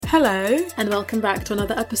Hello, and welcome back to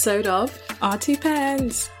another episode of Our Two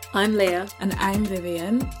Pence. I'm Leah, And I'm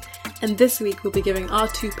Vivian. and this week we'll be giving our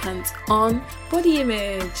 2 pence on Body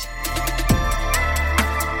image.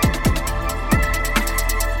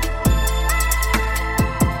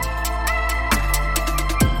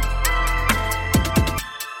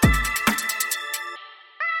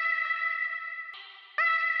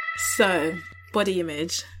 So, body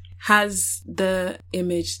image. Has the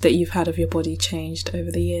image that you've had of your body changed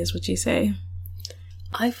over the years, would you say?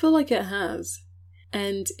 I feel like it has,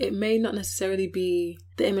 and it may not necessarily be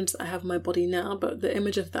the image that I have of my body now, but the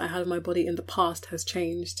image that I had of my body in the past has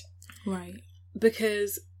changed. Right.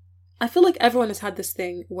 Because I feel like everyone has had this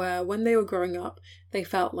thing where when they were growing up, they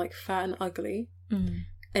felt like fat and ugly,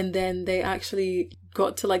 and then they actually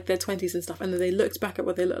got to like their 20s and stuff, and then they looked back at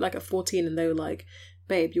what they looked like at 14 and they were like,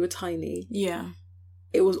 babe, you were tiny. Yeah.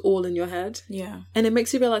 It was all in your head. Yeah. And it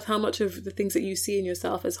makes you realise how much of the things that you see in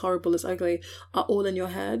yourself as horrible, as ugly, are all in your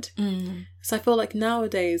head. So I feel like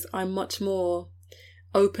nowadays I'm much more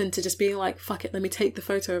open to just being like, fuck it, let me take the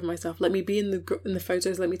photo of myself. Let me be in the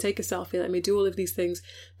photos. Let me take a selfie. Let me do all of these things,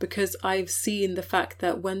 because I've seen the fact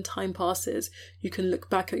that when time passes, you can look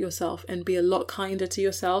back at yourself and be a lot kinder to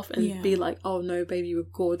yourself and be like, oh no, baby, you were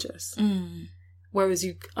gorgeous. Whereas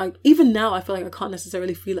even now, I feel like I can't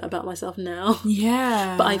necessarily feel it about myself now.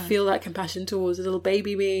 Yeah. But I feel that compassion towards a little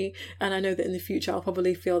baby me. And I know that in the future, I'll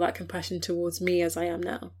probably feel that compassion towards me as I am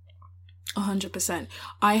now. 100%.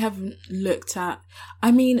 I have looked at,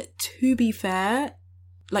 I mean, to be fair,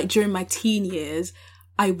 like during my teen years,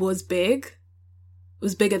 I was big. It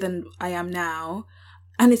was bigger than I am now.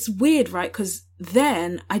 And it's weird, right? Because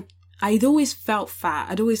then I'd always felt fat.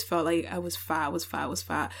 I'd always felt like I was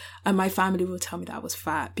fat. And my family would tell me that I was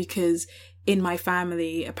fat because in my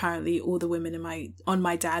family, apparently all the women on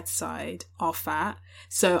my dad's side are fat.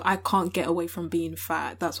 So I can't get away from being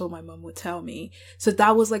fat. That's what my mum would tell me. So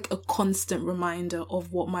that was like a constant reminder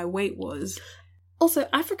of what my weight was. Also,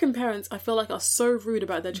 African parents, I feel like, are so rude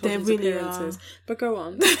about their children's appearances. But go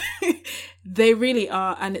on. They really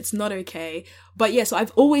are, and it's not okay. But yeah, so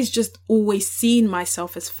I've always seen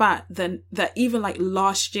myself as fat. Then that even like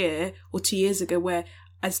last year or 2 years ago, where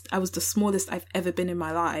I was the smallest I've ever been in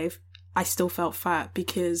my life, I still felt fat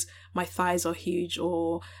because my thighs are huge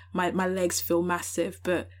or my legs feel massive.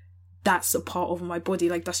 But that's a part of my body.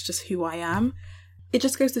 Like, that's just who I am. It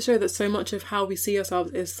just goes to show that so much of how we see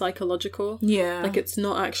ourselves is psychological. Yeah. Like, it's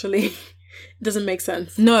not actually... it doesn't make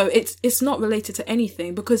sense. No, it's not related to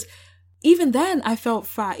anything, because even then I felt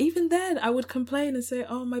fat. Even then I would complain and say,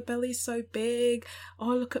 oh, my belly's so big.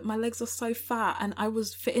 Oh, look at my legs are so fat. And I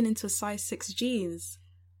was fitting into size 6 jeans.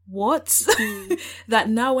 What? That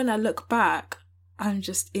now when I look back, I'm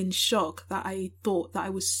just in shock that I thought that I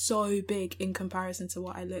was so big in comparison to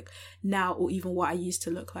what I look now, or even what I used to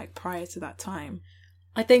look like prior to that time.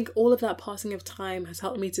 I think all of that passing of time has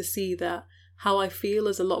helped me to see that how I feel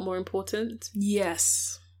is a lot more important.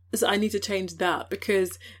 Yes. So I need to change that,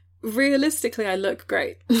 because realistically I look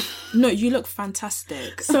great. No, you look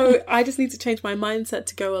fantastic. So I just need to change my mindset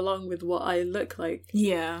to go along with what I look like.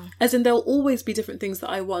 Yeah. As in, there'll always be different things that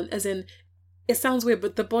I want. As in, it sounds weird,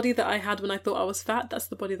 but the body that I had when I thought I was fat, that's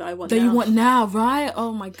the body that I want now. That you want now, right?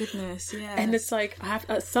 Oh my goodness, yeah. And it's like, I have,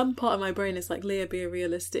 at some part of my brain, it's like, Leah, be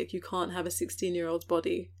realistic. You can't have a 16-year-old's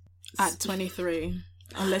body. At 23.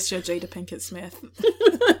 Unless you're Jada Pinkett Smith.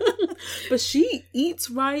 But she eats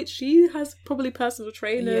right. She has probably personal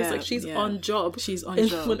trainers. Yeah, like, she's on job. She's on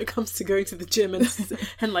job. When it comes to going to the gym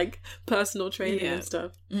and like like training and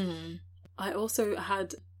stuff. I also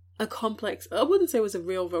had a complex, I wouldn't say it was a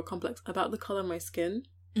real complex, about the colour of my skin.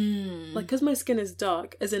 Like, because my skin is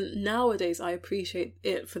dark, as in nowadays I appreciate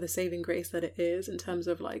it for the saving grace that it is, in terms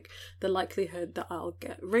of like the likelihood that I'll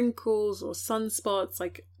get wrinkles or sunspots,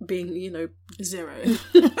 like being, 0.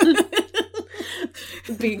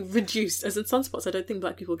 being reduced. As in sunspots, I don't think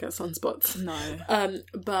black people get sunspots. No.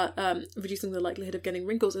 But reducing the likelihood of getting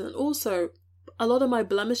wrinkles. And then also a lot of my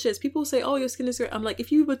blemishes, people say, oh, your skin is great. I'm like,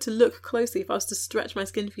 if you were to look closely, if I was to stretch my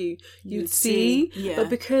skin for you, you'd see. Yeah. But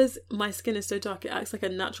because my skin is so dark, it acts like a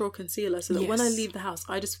natural concealer, so that when I leave the house,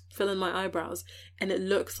 I just fill in my eyebrows and it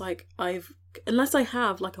looks like unless I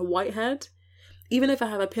have like a whitehead, even if I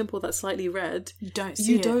have a pimple that's slightly red, you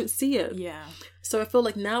don't see it. Yeah. So I feel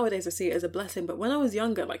like nowadays I see it as a blessing. But when I was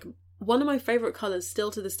younger, like, one of my favourite colours still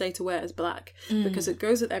to this day to wear is black, because it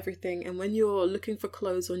goes with everything. And when you're looking for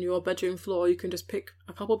clothes on your bedroom floor, you can just pick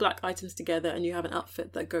a couple black items together and you have an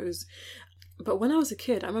outfit that goes. But when I was a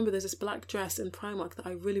kid, I remember there's this black dress in Primark that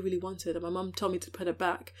I really, really wanted. And my mum told me to put it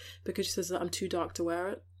back because she says that I'm too dark to wear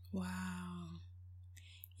it. Wow.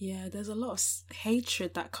 Yeah, there's a lot of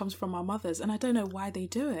hatred that comes from our mothers, and I don't know why they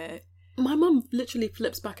do it. My mum literally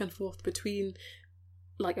flips back and forth between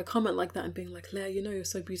like a comment like that and being like, Leah, you know you're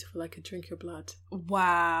so beautiful, I could drink your blood.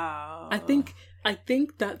 Wow. I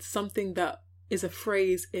think that's something that is a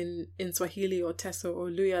phrase in Swahili or Teso or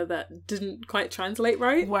Luya that didn't quite translate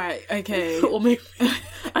right. Right, okay. Or maybe,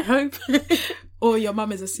 I hope. Or your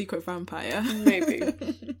mum is a secret vampire. Maybe.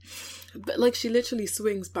 But like she literally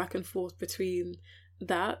swings back and forth between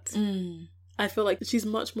that. I feel like she's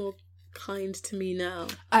much more kind to me now.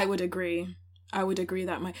 I would agree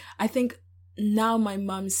that I think now my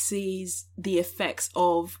mum sees the effects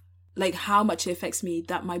of like how much it affects me,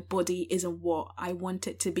 that my body isn't what I want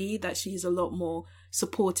it to be, that she's a lot more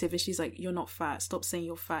supportive, and she's like, you're not fat, stop saying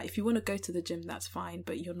you're fat. If you want to go to the gym, that's fine,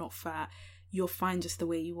 but you're not fat, you're fine just the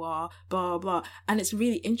way you are, blah blah. And it's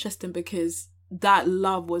really interesting because that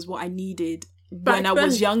love was what I needed when I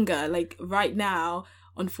was younger. Like right now,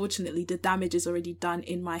 unfortunately, the damage is already done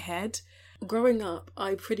in my head. Growing up,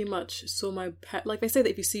 I pretty much saw like they say that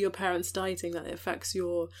if you see your parents dieting, that it affects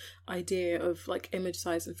your idea of like image,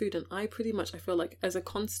 size and food. And I feel like as a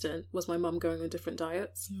constant was my mum going on different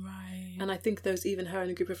diets. Right. And I think there was even her and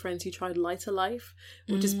a group of friends who tried Lighter Life,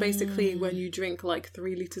 which is basically when you drink like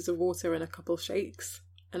 3 litres of water and a couple of shakes.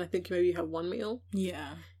 And I think maybe you have one meal.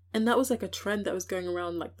 Yeah. And that was like a trend that was going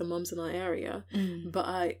around like the mums in our area. But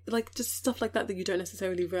I like just stuff like that you don't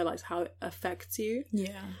necessarily realise how it affects you.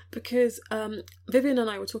 Yeah. Because Vivian and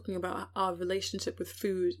I were talking about our relationship with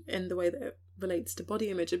food and the way that it relates to body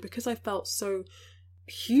image. And because I felt so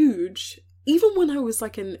huge, even when I was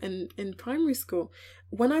like in primary school,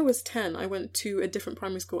 when I was 10, I went to a different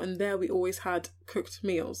primary school and there we always had cooked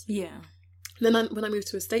meals. Yeah. Then when I moved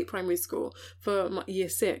to a state primary school for my year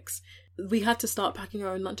 6, we had to start packing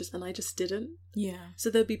our own lunches and I just didn't. Yeah.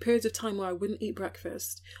 So there'd be periods of time where I wouldn't eat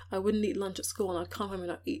breakfast, I wouldn't eat lunch at school, and I'd come home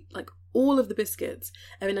and I'd eat like all of the biscuits,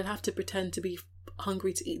 and then I'd have to pretend to be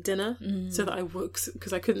hungry to eat dinner so that I would,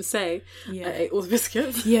 because I couldn't say I ate all the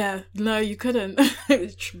biscuits. Yeah, no, you couldn't.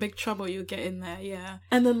 Big trouble you'll get in there. Yeah.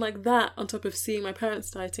 And then like that on top of seeing my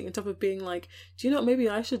parents dieting, on top of being like, do you know what, maybe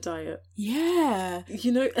I should diet. Yeah.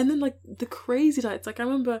 You know, and then like the crazy diets, like I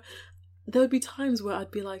remember there would be times where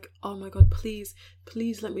I'd be like, oh my god, please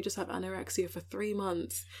let me just have anorexia for 3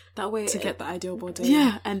 months, that way to get the ideal body.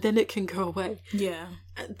 Yeah, and then it can go away. Yeah.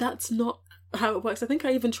 That's not how it works. I think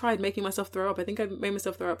I even tried making myself throw up. I think I made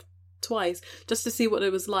myself throw up twice just to see what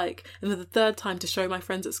it was like, and then the third time to show my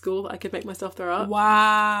friends at school that I could make myself throw up.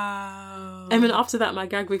 Wow. And then after that my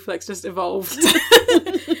gag reflex just evolved.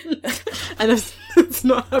 And it's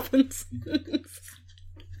not happened since.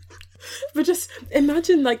 But just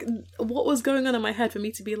imagine like what was going on in my head for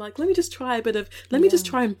me to be like, let me just try and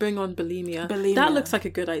bring on bulimia. That looks like a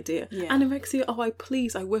good idea. Yeah. Anorexia,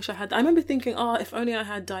 I wish I had. I remember thinking, if only I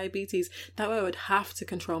had diabetes, that way I would have to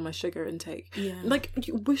control my sugar intake. Yeah. Like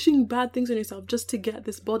wishing bad things on yourself just to get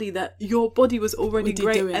this body that your body was already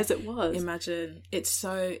great as it was. Imagine. It's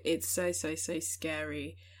so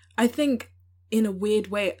scary. I think in a weird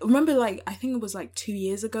way, remember like, I think it was like 2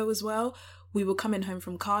 years ago as well, we were coming home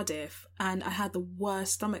from Cardiff and I had the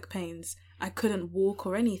worst stomach pains. I couldn't walk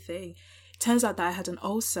or anything. Turns out that I had an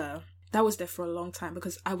ulcer. That was there for a long time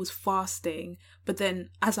because I was fasting. But then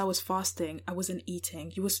as I was fasting, I wasn't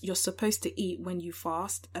eating. You're supposed to eat when you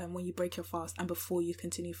fast, when you break your fast and before you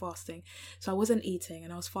continue fasting. So I wasn't eating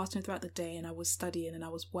and I was fasting throughout the day and I was studying and I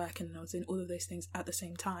was working and I was doing all of those things at the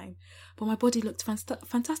same time. But my body looked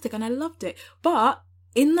fantastic and I loved it. But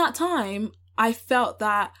in that time, I felt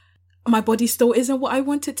that my body still isn't what I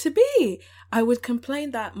want it to be. I would complain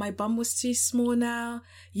that my bum was too small now,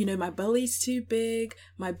 my belly's too big,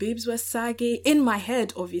 my boobs were saggy. In my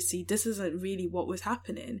head, obviously, this isn't really what was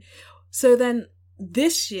happening. So then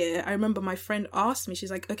this year, I remember my friend asked me, she's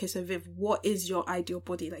like, okay, so Viv, what is your ideal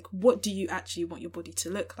body? Like, what do you actually want your body to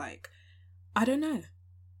look like? I don't know.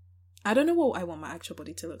 I don't know what I want my actual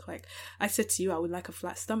body to look like. I said to you, I would like a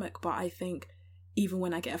flat stomach, but I think even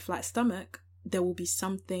when I get a flat stomach, there will be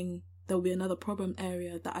another problem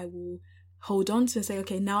area that I will hold on to and say,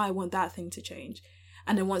 okay, now I want that thing to change.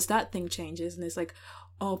 And then once that thing changes and it's like,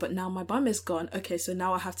 oh, but now my bum is gone. Okay, so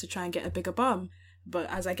now I have to try and get a bigger bum. But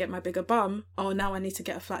as I get my bigger bum, now I need to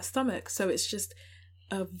get a flat stomach. So it's just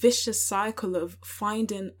a vicious cycle of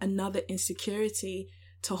finding another insecurity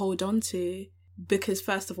to hold on to because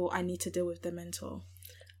first of all, I need to deal with the mental.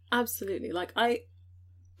 Absolutely. Like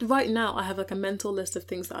right now I have like a mental list of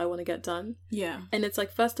things that I want to get done. Yeah. And it's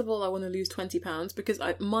like, first of all, I want to lose 20 pounds because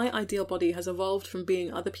my ideal body has evolved from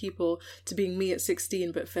being other people to being me at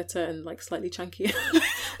 16 but fitter and like slightly chunkier.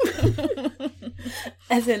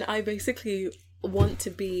 As in, I basically want to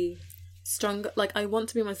be stronger. Like, I want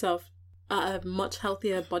to be myself at a much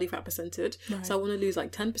healthier body fat percentage. Right. So I want to lose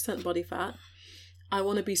like 10% body fat. I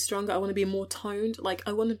want to be stronger. I want to be more toned. Like,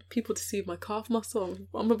 I want people to see my calf muscle.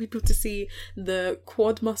 I want people to see the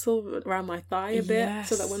quad muscle around my thigh a bit. Yes.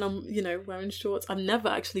 So that when I'm, wearing shorts, I've never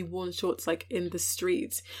actually worn shorts like in the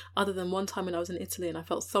streets, other than one time when I was in Italy and I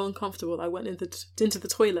felt so uncomfortable. I went into the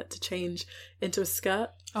toilet to change into a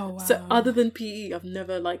skirt. Oh, wow. So other than PE, I've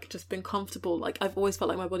never like just been comfortable. Like, I've always felt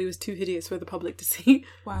like my body was too hideous for the public to see.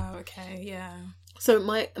 Wow, okay, yeah. So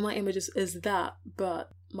my image is that,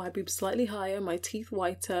 but my boobs slightly higher, my teeth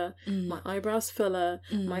whiter, my eyebrows fuller,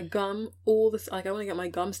 my gum, all this, like, I want to get my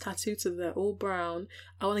gums tattooed so they're all brown.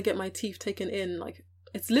 I want to get my teeth taken in, like,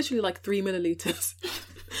 it's literally like 3 milliliters.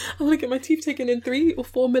 I want to get my teeth taken in 3 or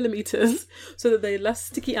 4 millimeters so that they're less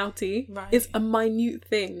sticky outy. Right. It's a minute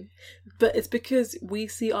thing, but it's because we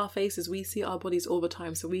see our faces, we see our bodies all the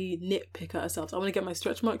time, so we nitpick at ourselves. I want to get my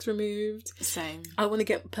stretch marks removed. Same. I want to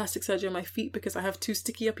get plastic surgery on my feet because I have 2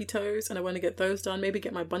 sticky uppy toes and I want to get those done. Maybe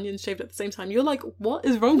get my bunions shaved at the same time. You're like, what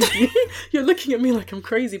is wrong with you? You're looking at me like I'm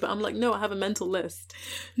crazy, but I'm like, no, I have a mental list.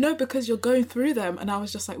 No, because you're going through them, and I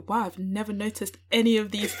was just like, wow, I've never noticed any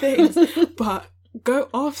of these things. But go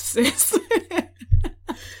off, sis.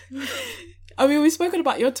 I mean, we've spoken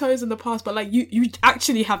about your toes in the past, but like you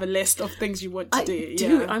actually have a list of things you want to do.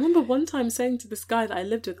 Yeah. I remember one time saying to this guy that I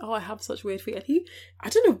lived with, oh, I have such weird feet. And I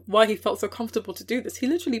don't know why he felt so comfortable to do this. He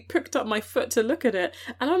literally pricked up my foot to look at it.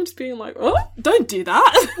 And I'm just being like, oh, don't do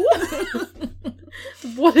that.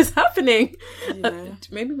 What is happening? Yeah.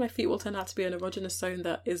 Maybe my feet will turn out to be an erogenous zone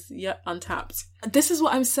that is yet untapped. This is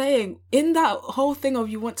what I'm saying. In that whole thing of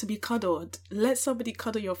you want to be cuddled, let somebody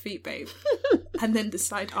cuddle your feet, babe. And then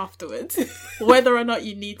decide afterwards whether or not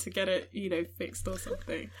you need to get it, fixed or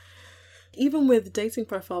something. Even with dating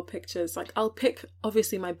profile pictures, like, I'll pick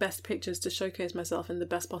obviously my best pictures to showcase myself in the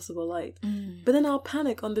best possible light. But then I'll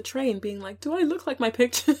panic on the train being like, do I look like my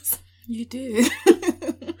pictures? You do.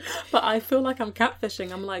 But I feel like I'm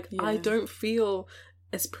catfishing. I'm like, Yeah. I don't feel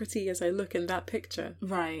as pretty as I look in that picture.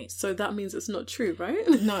 Right. So that means it's not true, right?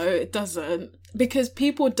 No, it doesn't. Because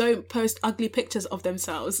people don't post ugly pictures of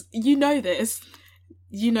themselves. You know this.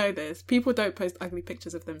 People don't post ugly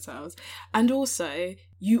pictures of themselves. And also,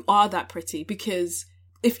 you are that pretty, because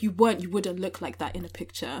if you weren't, you wouldn't look like that in a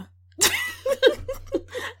picture.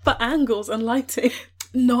 But angles and lighting.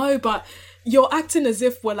 No, but you're acting as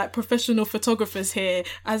if we're like professional photographers here,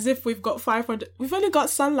 as if we've got 500. We've only got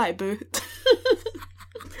sunlight, boo.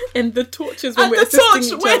 And the torches when we're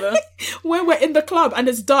assisting each other. When we're in the club and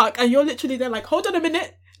it's dark and you're literally there like, hold on a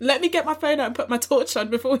minute, let me get my phone out and put my torch on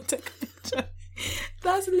before we take a picture.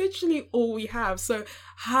 That's literally all we have. So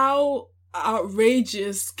how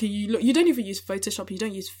outrageous can you look? You don't even use Photoshop, you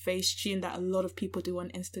don't use Facetune that a lot of people do on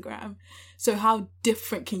Instagram. So how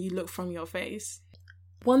different can you look from your face?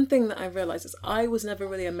 One thing that I realised is I was never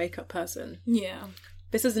really a makeup person. Yeah.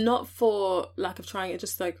 This is not for lack of trying. It's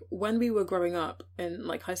just like when we were growing up in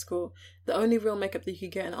like high school, the only real makeup that you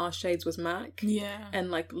could get in our shades was MAC. Yeah.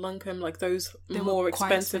 And like Lancome, like those They were more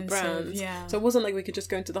quite expensive brands. yeah. So it wasn't like we could just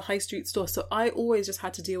go into the high street store. So I always just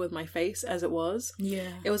had to deal with my face as it was.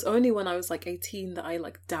 Yeah. It was only when I was like 18 that I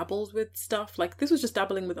like dabbled with stuff. Like this was just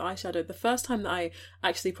dabbling with eyeshadow. The first time that I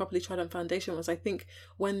actually properly tried on foundation was, I think,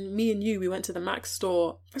 when me and you, we went to the MAC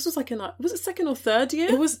store. This was like was it second or third year?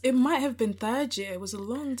 It might have been third year. It was a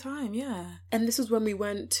long time, yeah. And this was when we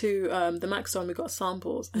went to the MAC store and we got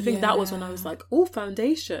samples. I think that was when I was like, oh,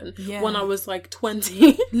 foundation. Yeah. When I was like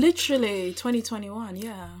 20. Literally 2021,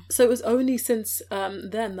 yeah. So it was only since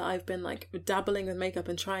then that I've been like dabbling with makeup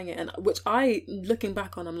and trying it, and which I, looking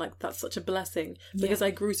back on, I'm like, that's such a blessing, because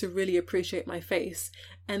I grew to really appreciate my face.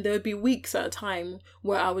 And there would be weeks at a time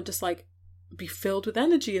where I would just like be filled with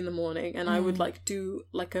energy in the morning, and I would like do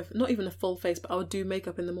like not even a full face, but I would do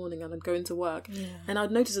makeup in the morning and I'd go into work, and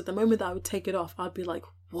I'd notice at the moment that I would take it off, I'd be like,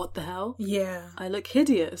 what the hell? Yeah. I look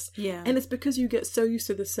hideous. Yeah. And it's because you get so used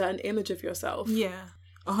to this certain image of yourself. Yeah,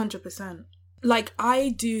 100%. Like,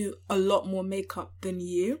 I do a lot more makeup than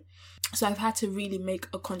you, so I've had to really make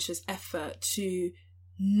a conscious effort to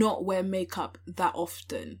not wear makeup that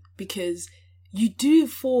often, because you do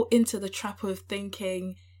fall into the trap of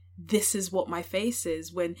thinking, this is what my face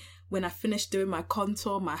is. When I finish doing my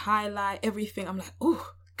contour, my highlight, everything, I'm like,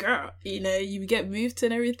 oh, girl, you get moved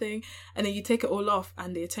and everything, and then you take it all off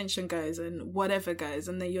and the attention goes and whatever goes,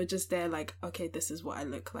 and then you're just there like, okay, this is what I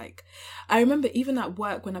look like. I remember even at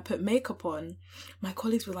work when I put makeup on, my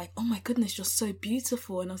colleagues were like, oh my goodness, you're so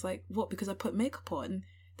beautiful. And I was like, what, because I put makeup on?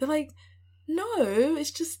 They're like, no,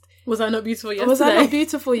 it's just... Was I not beautiful yesterday? Was I not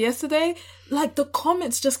beautiful yesterday? Like, the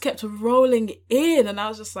comments just kept rolling in, and I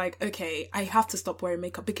was just like, okay, I have to stop wearing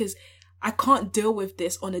makeup, because I can't deal with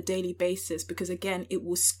this on a daily basis because again, it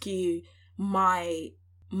will skew my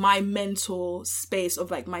mental space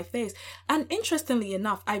of like my face. And interestingly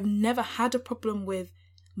enough, I've never had a problem with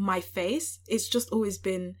my face. It's just always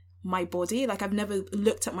been my body. Like I've never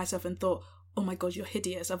looked at myself and thought, oh my God, you're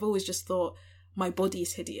hideous. I've always just thought my body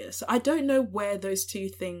is hideous. So I don't know where those two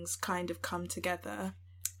things kind of come together.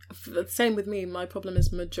 Same with me. My problem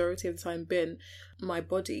is majority of the time been my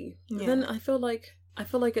body. Yeah. Then I feel like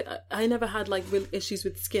I never had like real issues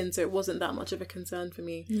with skin, so it wasn't that much of a concern for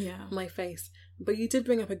me. Yeah. My face. But you did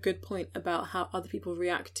bring up a good point about how other people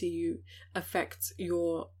react to you affects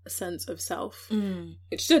your sense of self.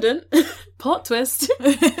 It shouldn't. Plot twist.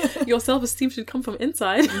 Your self-esteem should come from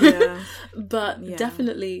inside. Yeah. But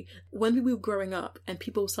definitely when we were growing up and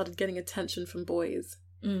people started getting attention from boys,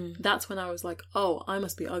 that's when I was like, oh, I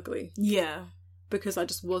must be ugly. Yeah. Because I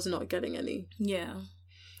just was not getting any. Yeah.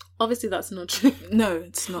 Obviously, that's not true. No,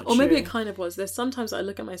 it's not true. Or maybe it kind of was. There's sometimes I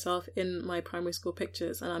look at myself in my primary school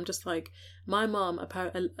pictures and I'm just like, my mom,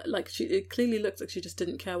 apparently, like, it clearly looks like she just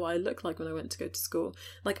didn't care what I looked like when I went to go to school.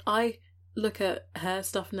 Like, I look at hair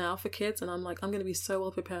stuff now for kids and I'm like, I'm going to be so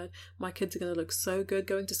well prepared. My kids are going to look so good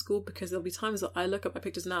going to school, because there'll be times that I look at my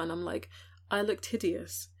pictures now and I'm like, I looked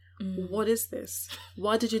hideous. What is this?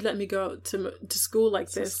 Why did you let me go to school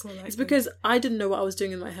like this? It's because I didn't know what I was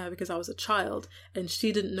doing in my hair because I was a child, and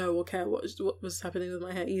she didn't know or care what was happening with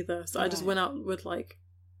my hair either. So I just went out with like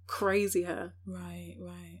crazy hair. Right.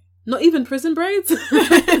 Not even prison braids.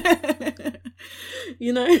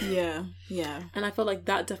 You know? Yeah. And I felt like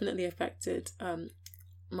that definitely affected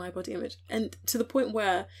my body image, and to the point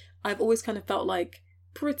where I've always kind of felt like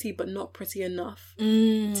pretty but not pretty enough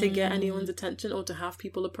to get anyone's attention or to have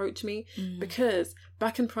people approach me, because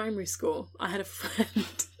back in primary school I had a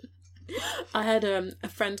friend a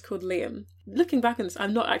friend called Liam. Looking back on this,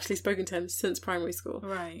 I've not actually spoken to him since primary school,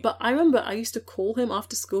 right? But I remember I used to call him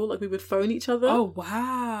after school. Like we would phone each other. Oh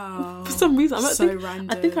wow. For some reason random.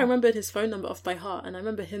 I think I remembered his phone number off by heart, and I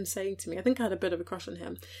remember him saying to me, I think I had a bit of a crush on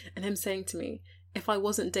him, and him saying to me, if I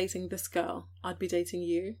wasn't dating this girl, I'd be dating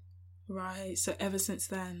you. Right, so ever since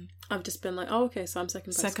then I've just been like, oh, okay, so I'm second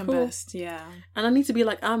best. Second cool. best, yeah. And I need to be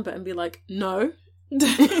like Amber and be like, no.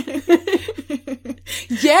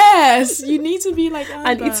 Yes, you need to be like Amber.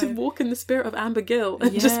 I need to walk in the spirit of Amber Gill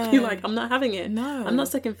and just be like, I'm not having it. No. I'm not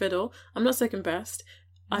second fiddle. I'm not second best.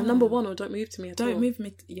 I'm number one, or don't move to me at all. Don't move to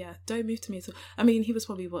me at all. I mean, he was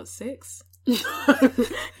probably, 6?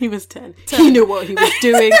 He was 10. He knew what he was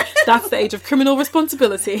doing. That's the age of criminal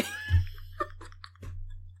responsibility.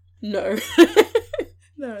 No.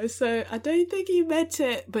 No, so I don't think he meant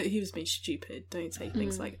it, but he was being stupid. Don't say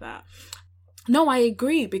things like that. No, I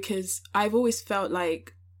agree, because I've always felt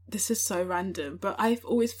like, this is so random, but I've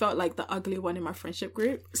always felt like the ugly one in my friendship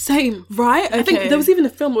group. Same. Right? Okay. I think there was even a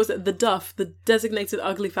film, was it The Duff, the designated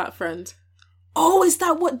ugly fat friend? Oh, is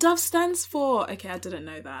that what Duff stands for? Okay, I didn't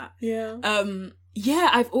know that. Yeah. Yeah,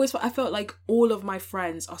 I felt like all of my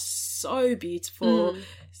friends are so beautiful,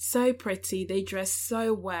 so pretty, they dress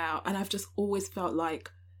so well, and I've just always felt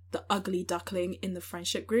like the ugly duckling in the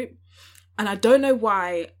friendship group. And I don't know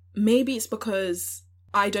why. Maybe it's because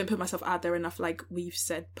I don't put myself out there enough, like we've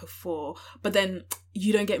said before, but then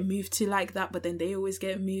you don't get moved to like that, but then they always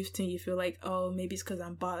get moved to, and you feel like, oh, maybe it's because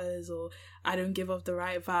I'm butters, or I don't give off the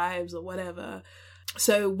right vibes, or whatever.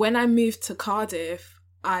 So when I moved to Cardiff,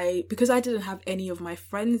 because I didn't have any of my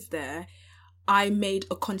friends there, I made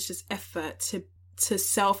a conscious effort to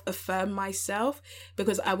self-affirm myself,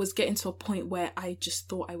 because I was getting to a point where I just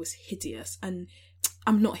thought I was hideous, and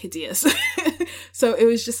I'm not hideous. So it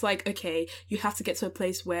was just like, okay, you have to get to a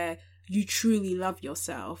place where you truly love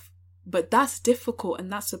yourself. But that's difficult,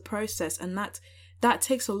 and that's a process, and that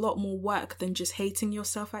takes a lot more work than just hating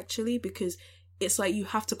yourself, actually, because it's like you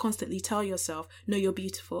have to constantly tell yourself, no, you're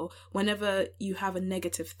beautiful. Whenever you have a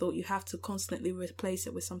negative thought, you have to constantly replace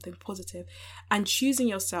it with something positive. And choosing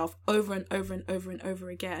yourself over and over and over and over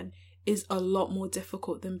again is a lot more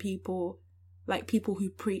difficult than people who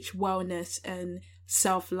preach wellness and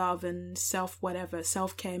self-love and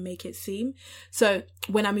self-care, make it seem. So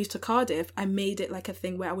when I moved to Cardiff, I made it like a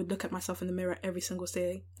thing where I would look at myself in the mirror every single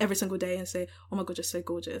day and say, oh my God, you're so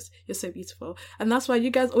gorgeous, you're so beautiful. And that's why you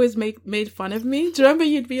guys always made fun of me. Do you remember?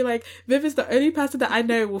 You'd be like, Viv is the only person that I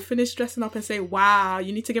know will finish dressing up and say, wow,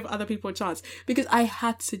 you need to give other people a chance. Because I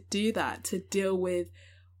had to do that to deal with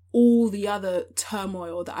all the other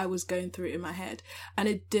turmoil that I was going through in my head. And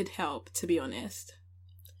it did help, to be honest.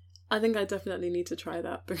 I think I definitely need to try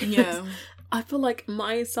that, because I feel like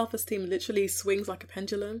my self-esteem literally swings like a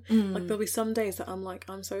pendulum. Like there'll be some days that I'm like,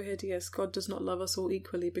 I'm so hideous. God does not love us all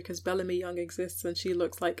equally because Bellamy Young exists and she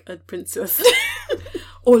looks like a princess.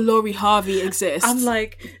 or Lori Harvey exists. I'm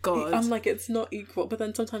like, God. I'm like, it's not equal. But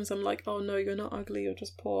then sometimes I'm like, oh no, you're not ugly, you're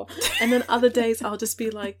just poor. And then other days I'll just be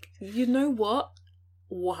like, you know what?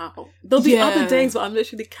 Wow. There'll be other days where I'm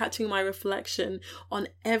literally catching my reflection on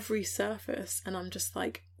every surface and I'm just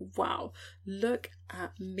like, wow, look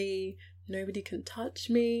at me. Nobody can touch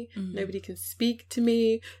me. Nobody can speak to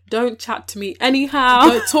me. Don't chat to me anyhow.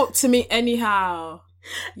 Don't talk to me anyhow.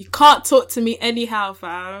 You can't talk to me anyhow,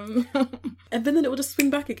 fam. And then it will just swing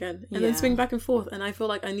back again and then swing back and forth. And I feel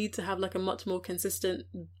like I need to have like a much more consistent,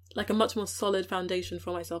 like a much more solid foundation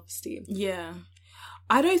for my self-esteem. Yeah.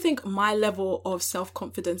 I don't think my level of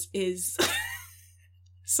self-confidence is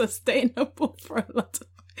sustainable for a lot of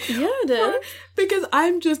Yeah, it is. because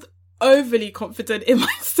I'm just overly confident in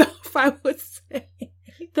myself, I would say.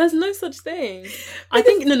 There's no such thing. I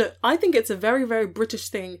think it's a very, very British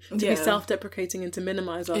thing to be self-deprecating and to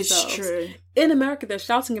minimize ourselves. It's true. In America, they're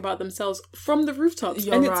shouting about themselves from the rooftops,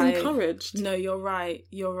 and it's encouraged. No, you're right.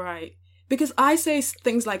 Because I say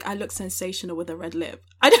things like, I look sensational with a red lip.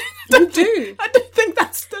 I don't think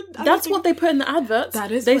that's what they put in the adverts.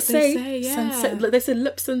 That is what they say, they say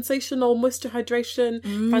lip sensational, moisture hydration,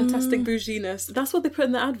 fantastic bouginess. That's what they put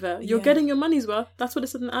in the advert. You're getting your money's worth. That's what it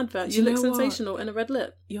said in the advert. You look sensational in a red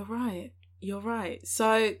lip. You're right.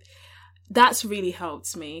 So that's really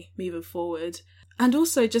helped me moving forward. And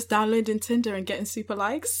also just downloading Tinder and getting super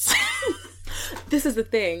likes. This is the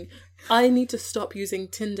thing. I need to stop using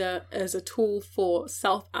Tinder as a tool for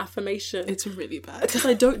self-affirmation. It's really bad. Because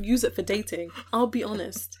I don't use it for dating. I'll be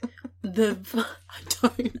honest. I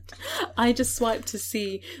don't. I just swipe to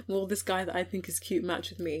see, will this guy that I think is cute match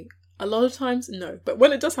with me? A lot of times, no. But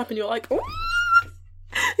when it does happen, you're like, oh!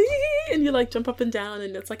 And you like jump up and down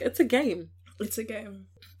and it's like, it's a game. It's a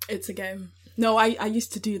game. No, I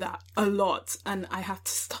used to do that a lot and I have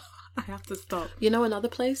to stop. You know another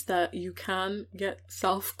place that you can get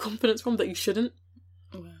self-confidence from that you shouldn't?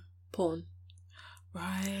 Where? Porn.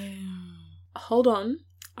 Right. Hold on.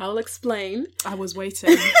 I'll explain. I was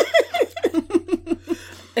waiting.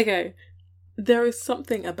 Okay. There is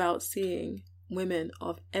something about seeing women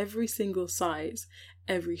of every single size,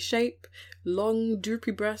 every shape, long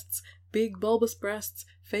droopy breasts, big bulbous breasts,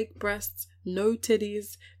 fake breasts, no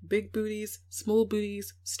titties, big booties, small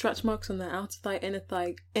booties, stretch marks on the outer thigh, inner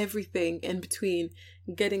thigh, everything in between,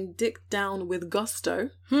 getting dicked down with gusto.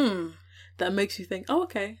 That makes you think, oh,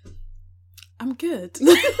 okay, I'm good.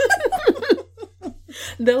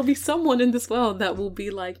 There'll be someone in this world that will be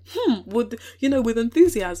like, with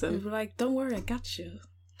enthusiasm. You'll be like, don't worry, I got you.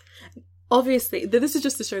 Obviously, this is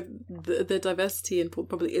just to show the diversity in porn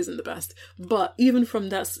probably isn't the best. But even from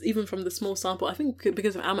the small sample, I think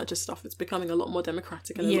because of amateur stuff, it's becoming a lot more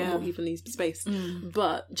democratic and a lot more evenly spaced.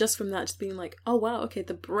 But just from that, just being like, oh wow, okay,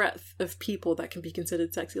 the breadth of people that can be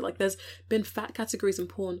considered sexy. Like there's been fat categories in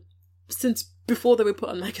porn since before they were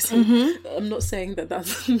put on magazine. I'm not saying that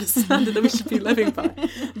that's the standard that we should be living by.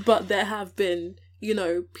 But there have been,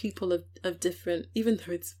 people of different, even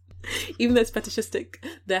though it's fetishistic,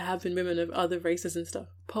 there have been women of other races and stuff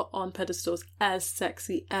put on pedestals as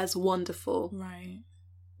sexy, as wonderful. Right.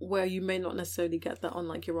 Where you may not necessarily get that on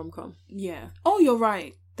like your rom-com. Yeah. Oh, you're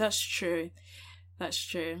right. That's true.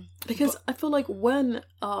 Because I feel like when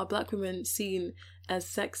are black women seen as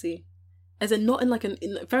sexy, as in not in like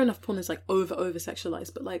fair enough, porn is like over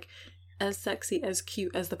sexualized, but like as sexy, as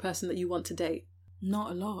cute as the person that you want to date?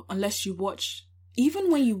 Not a lot. Unless you watch,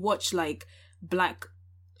 even when you watch like black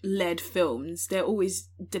led films, they're always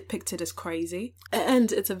depicted as crazy,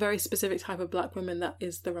 and it's a very specific type of black woman that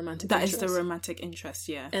is the romantic interest,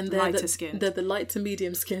 yeah, and they're lighter skin. They're the light to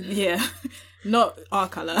medium skin, yeah. Not our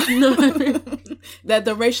color. No. They're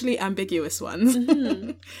the racially ambiguous ones.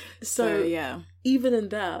 So yeah, even in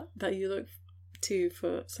that you look to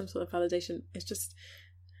for some sort of validation, it's just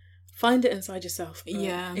find it inside yourself.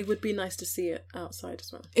 Yeah. It would be nice to see it outside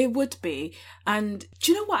as well. It would be. And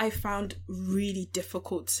do you know what I found really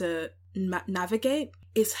difficult to navigate?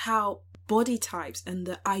 Is how body types and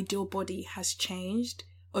the ideal body has changed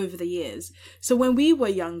over the years. So when we were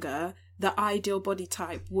younger, the ideal body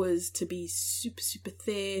type was to be super, super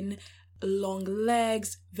thin, long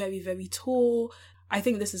legs, very, very tall. I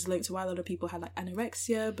think this is linked to why a lot of people had like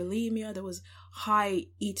anorexia, bulimia. There was high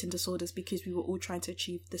eating disorders because we were all trying to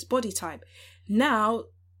achieve this body type. Now,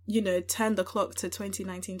 turn the clock to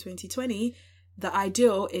 2019, 2020, the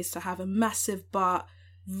ideal is to have a massive butt,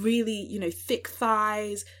 really, thick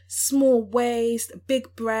thighs, small waist,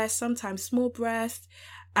 big breasts, sometimes small breasts.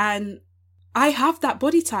 And I have that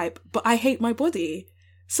body type, but I hate my body.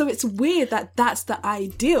 So it's weird that that's the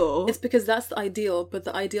ideal. It's because that's the ideal, but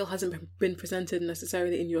the ideal hasn't been presented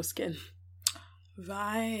necessarily in your skin.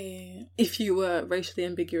 Right. If you were racially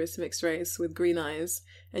ambiguous mixed race with green eyes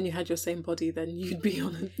and you had your same body, then you'd be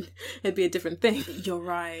it'd be a different thing. You're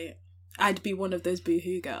right. I'd be one of those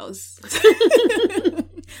Boohoo girls.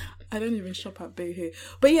 I don't even shop at Boohoo.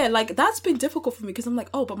 But yeah, like, that's been difficult for me because I'm like,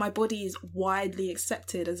 oh, but my body is widely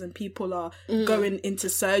accepted, as in people are going into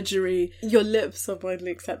surgery. Your lips are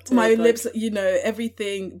widely accepted. My lips, you know,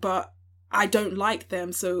 everything, but I don't like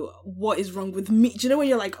them. So what is wrong with me? Do you know when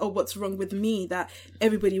you're like, oh, what's wrong with me that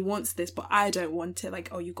everybody wants this, but I don't want it? Like,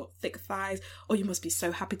 oh, you got thick thighs. Oh, you must be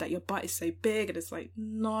so happy that your butt is so big. And it's like,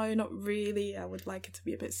 no, not really. I would like it to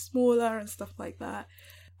be a bit smaller and stuff like that.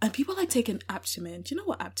 And people like taking Aptamin. Do you know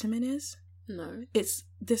what Aptamin is? No. It's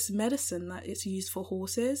this medicine that is used for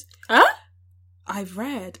horses. Huh? I've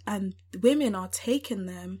read, and women are taking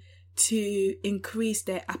them to increase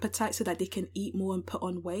their appetite so that they can eat more and put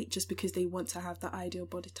on weight just because they want to have the ideal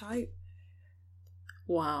body type.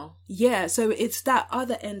 Wow. Yeah, so it's that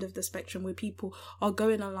other end of the spectrum where people are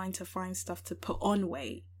going online to find stuff to put on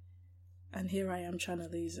weight. And here I am trying to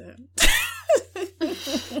lose it.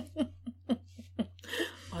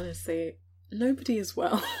 Honestly, nobody is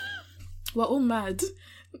well. We're all mad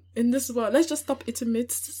in this world. Let's just stop eating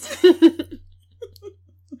meat.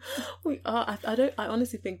 We are. I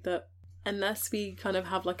honestly think that unless we kind of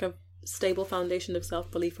have like a stable foundation of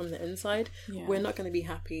self-belief from the inside, we're not going to be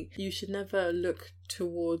happy. You should never look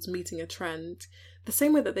towards meeting a trend. The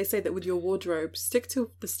same way that they say that with your wardrobe, stick to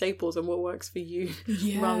the staples and what works for you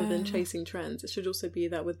rather than chasing trends. It should also be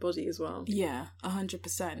that with body as well. Yeah,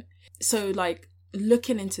 100%. So like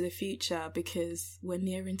looking into the future, because we're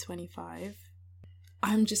nearing 25,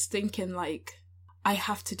 I'm just thinking like, I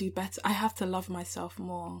have to do better. I have to love myself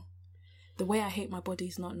more. The way I hate my body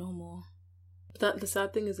is not normal. The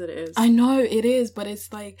sad thing is that it is. I know it is, but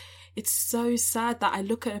it's like, it's so sad that I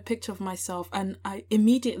look at a picture of myself and I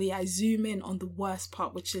immediately zoom in on the worst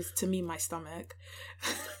part, which is, to me, my stomach.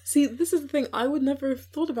 See, this is the thing. I would never have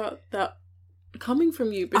thought about that coming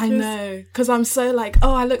from you. Because... I know, because I'm so like,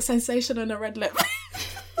 oh, I look sensational on a red lip.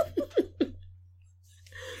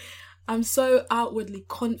 I'm so outwardly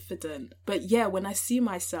confident. But yeah, when I see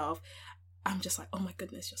myself, I'm just like, oh my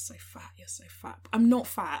goodness, you're so fat. You're so fat. I'm not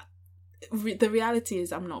fat. The reality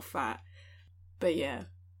is I'm not fat. But yeah,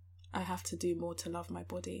 I have to do more to love my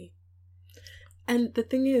body. And the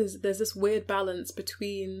thing is, there's this weird balance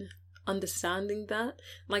between understanding that.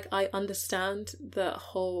 Like, I understand the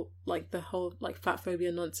whole fat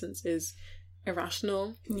phobia nonsense is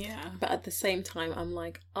irrational. Yeah. But at the same time, I'm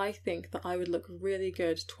like, I think that I would look really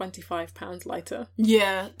good 25 pounds lighter.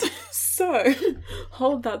 Yeah. So,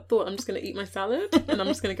 hold that thought. I'm just going to eat my salad and I'm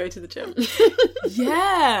just going to go to the gym.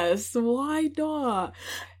 Yes, why not?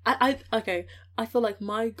 Okay, I feel like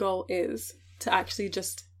my goal is to actually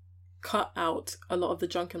just cut out a lot of the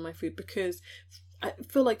junk in my food, because I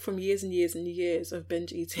feel like from years and years and years of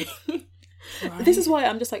binge eating, right. This is why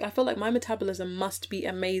I'm just like, I feel like my metabolism must be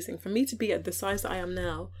amazing for me to be at the size that I am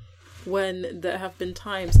now, when there have been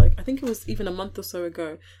times, like I think it was even a month or so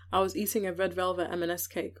ago, I was eating a red velvet M&S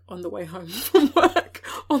cake on the way home from work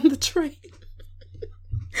on the train.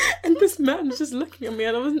 And this man was just looking at me,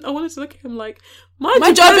 and I wanted to look at him like,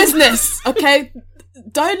 mind your business, okay?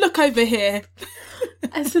 Don't look over here.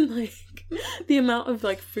 As in, like, the amount of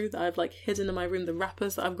like food that I've like hidden in my room, the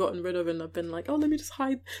wrappers that I've gotten rid of, and I've been like, oh, let me just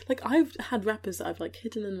hide. Like, I've had wrappers that I've like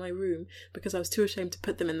hidden in my room because I was too ashamed to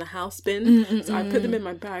put them in the house bin. So I put them in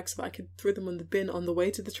my bag so that I could throw them on the bin on the way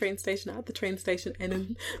to the train station, at the train station, and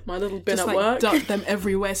in my little bin just, at work. Dump them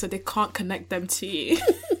everywhere so they can't connect them to you.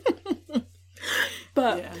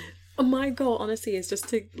 But yeah. My goal, honestly, is just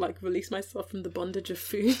to like release myself from the bondage of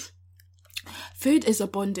food. Food is a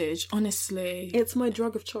bondage, honestly. It's my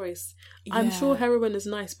drug of choice. Yeah. I'm sure heroin is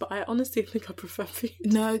nice, but I honestly think I prefer food.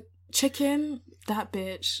 No, chicken, that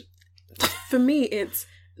bitch. For me,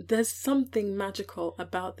 there's something magical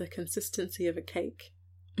about the consistency of a cake.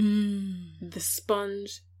 The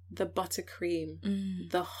sponge, the buttercream,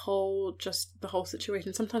 the whole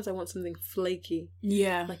situation. Sometimes I want something flaky.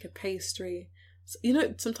 Yeah. Like a pastry. So, you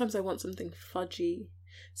know, sometimes I want something fudgy.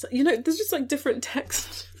 So, you know, there's just like different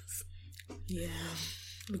textures. Yeah.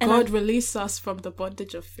 God release us from the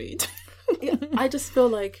bondage of food. I just feel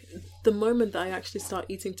like the moment that I actually start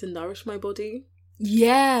eating to nourish my body.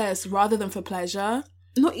 Yes, rather than for pleasure.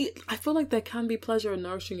 I feel like there can be pleasure in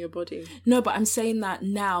nourishing your body. No, but I'm saying that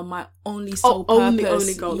now my only sole purpose...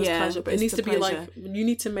 only goal is pleasure. But it needs to be like, you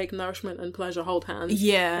need to make nourishment and pleasure hold hands.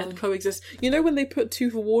 Yeah. And coexist. You know when they put two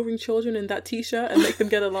warring children in that t-shirt and make them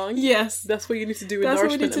get along? Yes. That's what you need to do with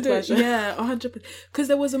nourishment and pleasure. Yeah, 100%. Because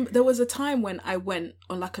there was a time when I went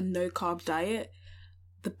on like a no-carb diet.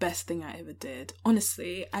 The best thing I ever did.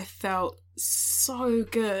 Honestly, I felt so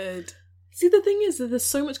good. See, the thing is that there's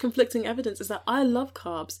so much conflicting evidence is that I love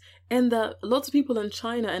carbs and that lots of people in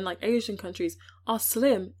China and like Asian countries are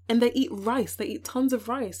slim and they eat rice. They eat tons of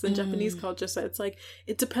rice in Japanese culture. So it's like,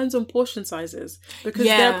 it depends on portion sizes because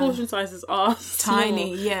their portion sizes are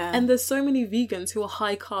tiny. small. Yeah. And there's so many vegans who are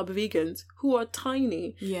high carb vegans who are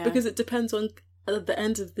tiny because it depends on at the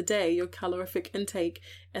end of the day your calorific intake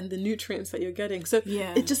and the nutrients that you're getting. So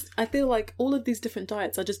it just, I feel like all of these different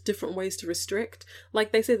diets are just different ways to restrict.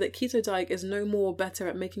 Like they say that keto diet is no more better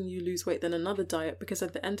at making you lose weight than another diet because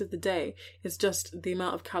at the end of the day it's just the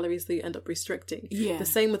amount of calories that you end up restricting. The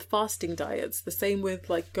same with fasting diets, the same with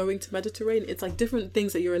like going to Mediterranean. It's like different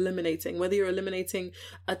things that you're eliminating, whether you're eliminating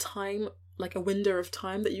a time, like a window of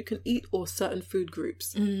time that you can eat, or certain food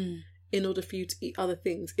groups in order for you to eat other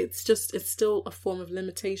things. It's still a form of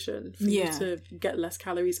limitation for you to get less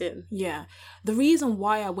calories in. Yeah. The reason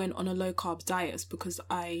why I went on a low carb diet is because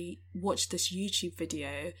I watched this YouTube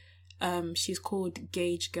video. She's called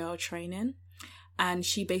Gauge Girl Training. And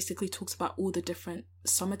she basically talks about all the different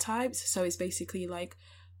summer types. So it's basically like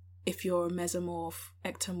if you're a mesomorph,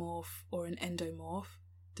 ectomorph, or an endomorph.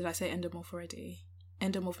 Did I say endomorph already?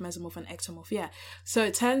 Endomorph, mesomorph, and ectomorph. Yeah. So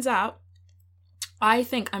it turns out I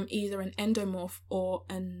think I'm either an endomorph or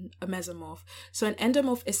a mesomorph. So an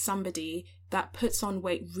endomorph is somebody that puts on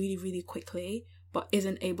weight really, really quickly, but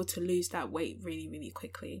isn't able to lose that weight really, really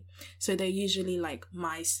quickly. So they're usually like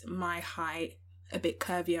my height, a bit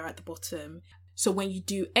curvier at the bottom. So when you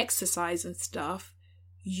do exercise and stuff,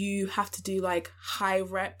 you have to do like high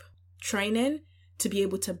rep training to be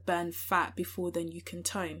able to burn fat before then you can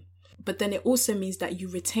tone. But then it also means that you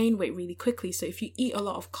retain weight really quickly. So if you eat a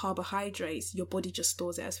lot of carbohydrates, your body just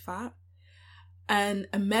stores it as fat. And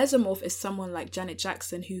a mesomorph is someone like Janet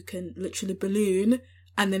Jackson who can literally balloon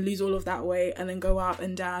and then lose all of that weight and then go up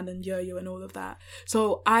and down and yo-yo and all of that.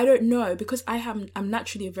 So I don't know, because I'm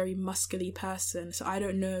naturally a very muscular person. So I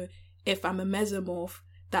don't know if I'm a mesomorph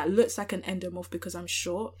that looks like an endomorph because I'm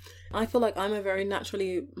short. I feel like I'm a very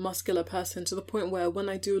naturally muscular person to the point where when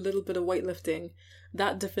I do a little bit of weightlifting,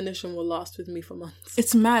 that definition will last with me for months.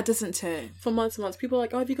 It's mad, isn't it? For months and months. People are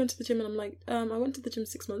like, oh, have you gone to the gym? And I'm like, I went to the gym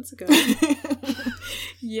 6 months ago.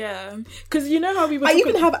 Yeah. Because you know how we were I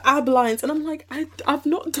even have ab lines. And I'm like, I've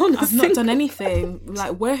not done anything.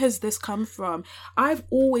 Like, where has this come from? I've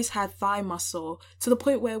always had thigh muscle to the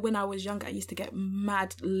point where when I was younger, I used to get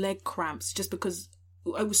mad leg cramps just because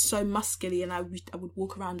I was so muscular and I would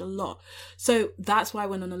walk around a lot. So that's why I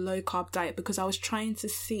went on a low carb diet, because I was trying to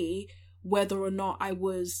see whether or not I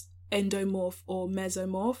was endomorph or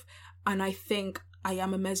mesomorph. And I think I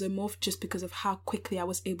am a mesomorph just because of how quickly I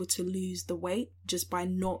was able to lose the weight just by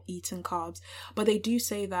not eating carbs. But they do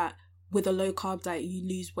say that with a low carb diet, you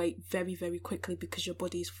lose weight very, very quickly because your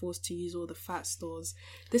body is forced to use all the fat stores.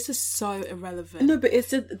 This is so irrelevant. No, but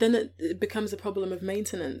then it becomes a problem of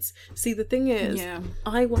maintenance. See, the thing is,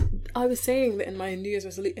 I was saying that in our New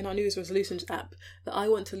Year's resolutions app that I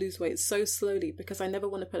want to lose weight so slowly because I never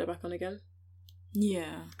want to put it back on again.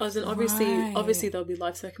 Yeah. As in, obviously there'll be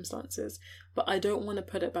life circumstances, but I don't want to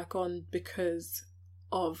put it back on because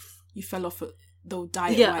of you fell off the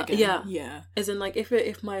diet wagon. Yeah. As in, like,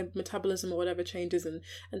 if my metabolism or whatever changes and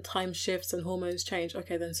time shifts and hormones change,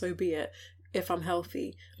 okay, then so be it, if I'm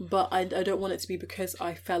healthy. But I don't want it to be because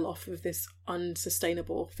I fell off of this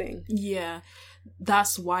unsustainable thing. Yeah.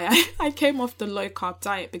 That's why I came off the low carb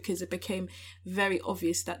diet, because it became very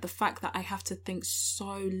obvious that the fact that I have to think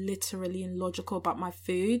so literally and logical about my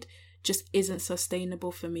food just isn't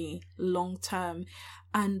sustainable for me long term.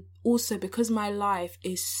 And also because my life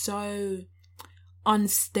is so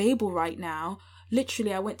unstable right now.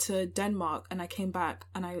 Literally, I went to Denmark and I came back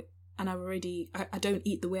and I don't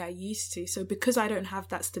eat the way I used to. So because I don't have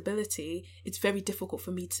that stability, it's very difficult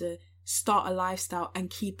for me to start a lifestyle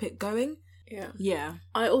and keep it going. Yeah.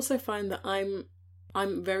 I also find that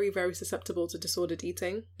I'm very, very susceptible to disordered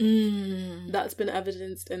eating. That's been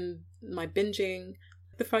evidenced in my binging.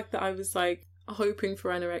 The fact that I was like hoping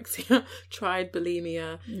for anorexia, tried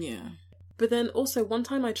bulimia. Yeah. But then also one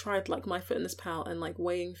time I tried like MyFitnessPal and like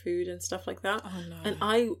weighing food and stuff like that. Oh no.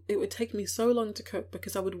 And it would take me so long to cook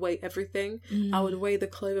because I would weigh everything. I would weigh the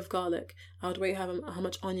clove of garlic. I would weigh how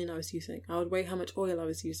much onion I was using. I would weigh how much oil I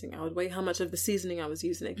was using. I would weigh how much of the seasoning I was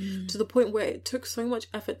using. To the point where it took so much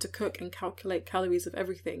effort to cook and calculate calories of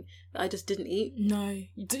everything that I just didn't eat. No,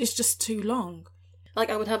 it's just too long. Like,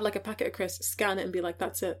 I would have like a packet of crisps, scan it and be like,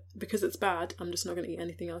 that's it. Because it's bad, I'm just not going to eat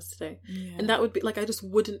anything else today. Yeah. And that would be like, I just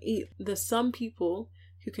wouldn't eat. There's some people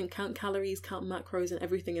who can count calories, count macros and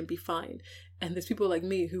everything and be fine. And there's people like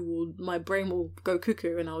me my brain will go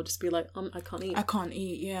cuckoo and I'll just be like, I can't eat. I can't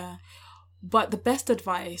eat, yeah. But the best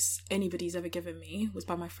advice anybody's ever given me was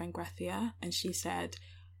by my friend Grathia, and she said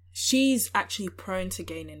she's actually prone to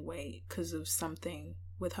gaining weight because of something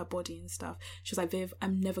with her body and stuff. She was like, Viv,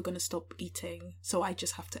 I'm never going to stop eating, so I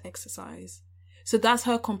just have to exercise. So that's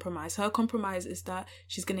her compromise. Her compromise is that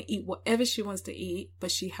she's going to eat whatever she wants to eat, but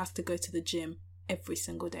she has to go to the gym every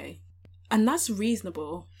single day. And that's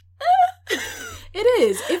reasonable. It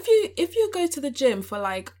is. If you go to the gym for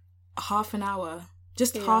like half an hour,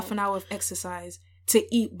 just half an hour of exercise to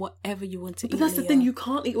eat whatever you want to eat. But that's the thing, you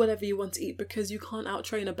can't eat whatever you want to eat because you can't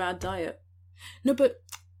out-train a bad diet. No, but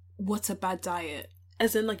what's a bad diet?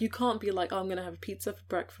 As in, like, you can't be like, oh, I'm going to have pizza for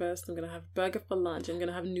breakfast, I'm going to have a burger for lunch, I'm going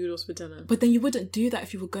to have noodles for dinner. But then you wouldn't do that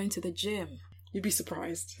if you were going to the gym. You'd be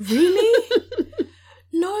surprised. Really?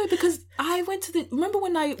 No, because I went to remember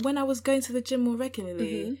when I was going to the gym more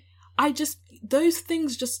regularly, those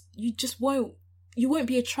things you won't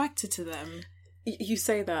be attracted to them. You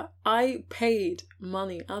say that. I paid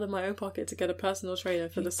money out of my own pocket to get a personal trainer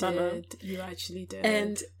for the summer. You actually did.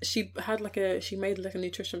 And she made like a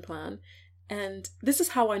nutrition plan. And this is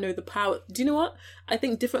how I know the power. Do you know what? I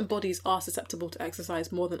think different bodies are susceptible to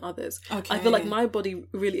exercise more than others. Okay. I feel like my body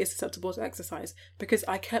really is susceptible to exercise because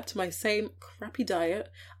I kept my same crappy diet.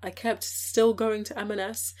 I kept still going to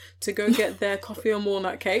M&S to go get their coffee and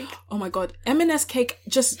walnut cake. Oh my God. M&S cake,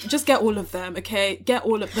 just get all of them, okay? Get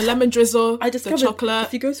all of the lemon drizzle, the chocolate.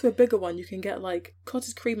 If you go to a bigger one, you can get like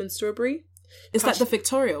cottage cream and strawberry. Is that the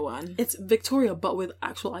Victoria one? It's Victoria, but with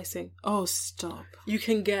actual icing. Oh, stop. You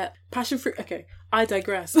can get passion fruit. Okay, I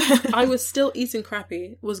digress. I was still eating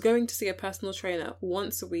crappy, was going to see a personal trainer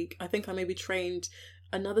once a week. I think I maybe trained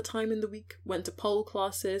another time in the week, went to pole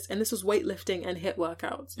classes, and this was weightlifting and HIIT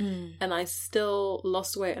workouts. And I still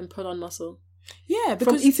lost weight and put on muscle. Yeah,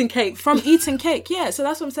 because from eating cake. From eating cake, yeah. So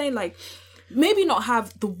that's what I'm saying, like, maybe not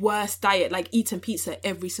have the worst diet, like eating pizza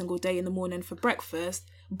every single day in the morning for breakfast,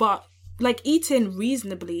 but like eating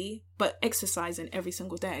reasonably, but exercising every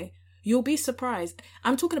single day. You'll be surprised.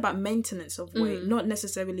 I'm talking about maintenance of weight, not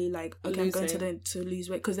necessarily like, okay, I'm going to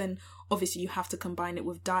lose weight, because then obviously you have to combine it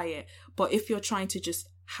with diet. But if you're trying to just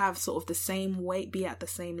have sort of the same weight, be at the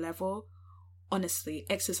same level, honestly,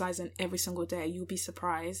 exercising every single day, you'll be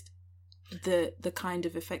surprised the kind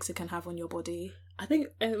of effects it can have on your body. I think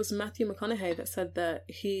it was Matthew McConaughey that said that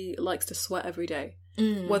he likes to sweat every day.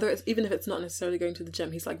 Whether it's, even if it's not necessarily going to the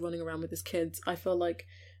gym, he's like running around with his kids. I feel like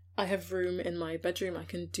I have room in my bedroom. I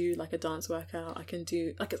can do like a dance workout. I can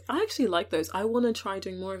do like, I actually like those. I want to try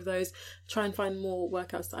doing more of those, try and find more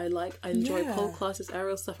workouts that I like. I enjoy pole classes,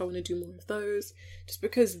 aerial stuff. I want to do more of those just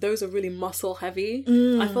because those are really muscle heavy.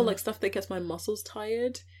 I feel like stuff that gets my muscles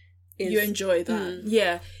tired. You enjoy that.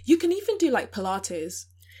 Yeah. You can even do like Pilates.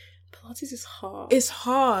 Pilates is hard. It's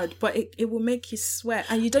hard, but it will make you sweat.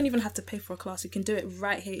 And you don't even have to pay for a class. You can do it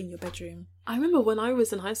right here in your bedroom. I remember when I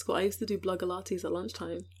was in high school, I used to do Blogilates at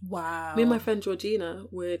lunchtime. Wow. Me and my friend Georgina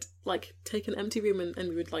would like take an empty room and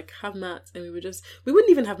we would like have mats, and we wouldn't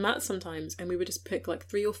even have mats sometimes, and we would just pick like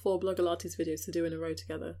 3 or 4 Blogilates videos to do in a row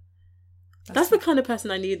together. That's the kind of person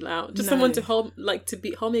I need now. Just someone to hold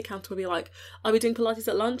me accountable. Be like, are we doing Pilates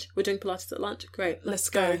at lunch? We're doing Pilates at lunch. Great, let's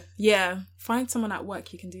go. Yeah, find someone at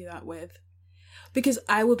work you can do that with. Because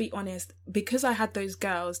I will be honest, because I had those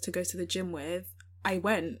girls to go to the gym with, I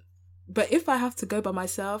went. But if I have to go by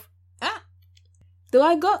myself, do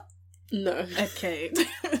I go? No. Okay.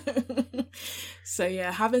 So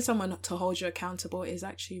yeah, having someone to hold you accountable is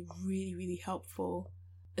actually really, really helpful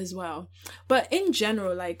as well. But in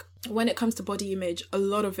general, like when it comes to body image, a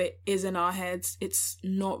lot of it is in our heads. It's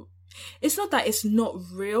not that it's not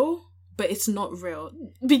real, but it's not real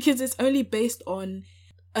because it's only based on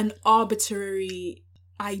an arbitrary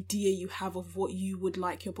idea you have of what you would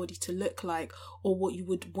like your body to look like, or what you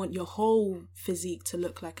would want your whole physique to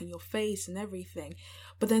look like, and your face and everything.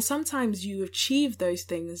 But then sometimes you achieve those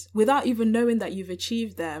things without even knowing that you've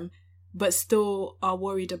achieved them, but still are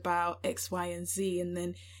worried about X, Y, and Z. And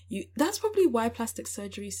then that's probably why plastic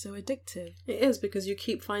surgery is so addictive. It is, because you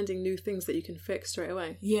keep finding new things that you can fix straight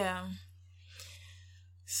away. Yeah.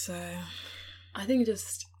 So I think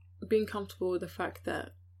just being comfortable with the fact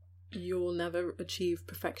that you'll never achieve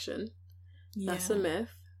perfection. That's a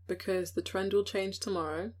myth, because the trend will change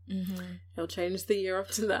tomorrow. It'll change the year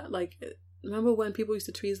after that. Like, remember when people used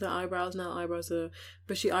to tweeze their eyebrows? Now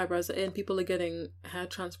bushy eyebrows are in. People are getting hair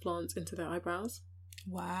transplants into their eyebrows.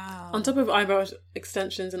 Wow. On top of eyebrow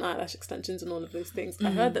extensions and eyelash extensions and all of those things.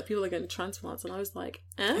 I heard that people are getting transplants, and I was like,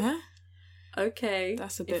 okay.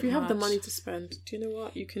 That's a bit If you have the much. money to spend, do you know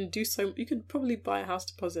what? You could probably buy a house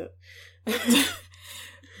deposit.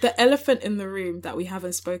 The elephant in the room that we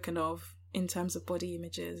haven't spoken of in terms of body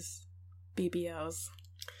images, BBLs.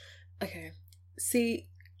 Okay. See,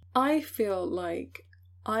 I feel like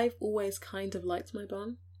I've always kind of liked my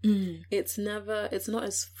bum. It's not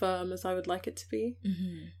as firm as I would like it to be.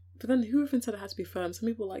 But then who even said it had to be firm? Some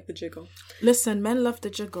people like the jiggle. Listen, men love the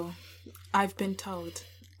jiggle. I've been told.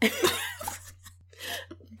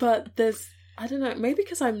 But I don't know, maybe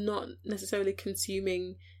because I'm not necessarily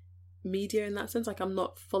consuming media in that sense. Like, I'm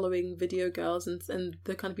not following video girls and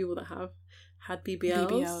the kind of people that have had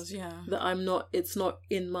BBLs. Yeah. That it's not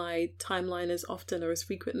in my timeline as often or as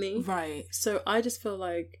frequently. Right. So I just feel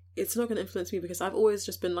like it's not going to influence me because I've always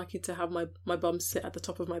just been lucky to have my bum sit at the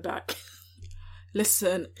top of my back.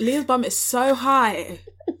 Listen, Leah's bum is so high.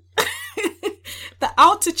 The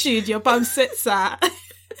altitude your bum sits at.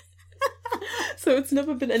 So it's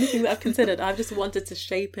never been anything that I've considered. I've just wanted to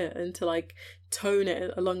shape it and to like tone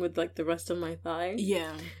it along with like the rest of my thigh.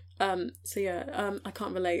 Yeah. So yeah, I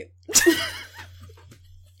can't relate.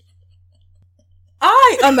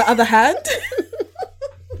 I, on the other hand,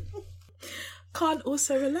 can't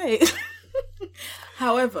also relate.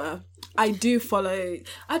 However, I don't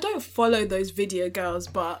follow those video girls,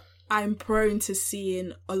 but I'm prone to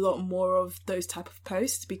seeing a lot more of those type of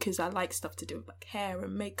posts because I like stuff to do with like hair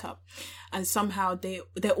and makeup, and somehow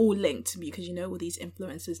they're all linked to me because all these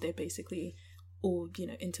influencers, they're basically all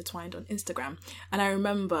intertwined on Instagram. And I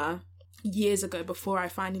remember years ago, before I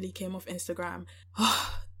finally came off Instagram,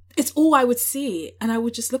 it's all I would see, and I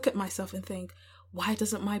would just look at myself and think, why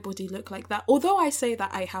doesn't my body look like that? Although I say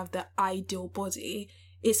that I have the ideal body,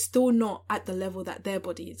 it's still not at the level that their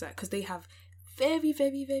body is at, because they have very,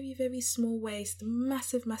 very, very, very small waist,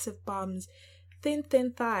 massive, massive bums, thin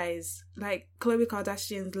thighs. Like Khloe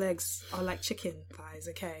Kardashian's legs are like chicken thighs,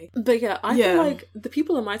 okay? But yeah, I feel like the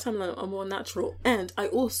people on my timeline are more natural. And I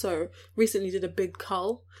also recently did a big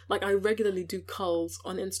cull. Like, I regularly do culls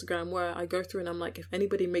on Instagram where I go through and I'm like, if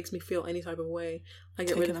anybody makes me feel any type of way, I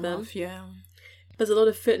get rid of them. Off, yeah. There's a lot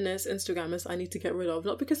of fitness Instagrammers I need to get rid of.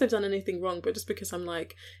 Not because they've done anything wrong, but just because I'm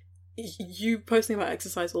like, you posting about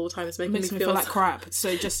exercise all the time is making me feel like crap.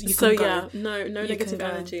 So just you can go. Yeah, no negative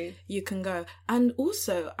energy. You can go. And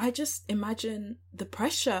also, I just imagine the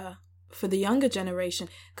pressure for the younger generation,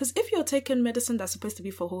 because if you're taking medicine that's supposed to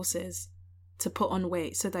be for horses to put on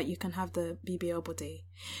weight so that you can have the BBL body,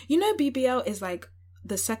 BBL is like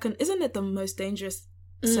the second, isn't it the most dangerous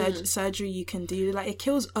surgery you can do? Like, it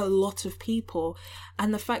kills a lot of people,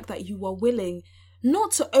 and the fact that you are willing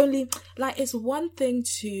not to only, like, it's one thing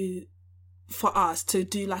for us to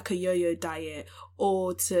do like a yo-yo diet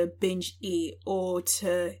or to binge eat or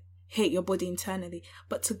to hate your body internally,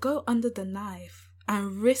 but to go under the knife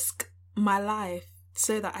and risk my life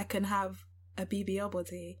so that I can have a BBL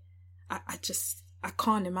body, I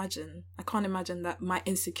can't imagine. I can't imagine that my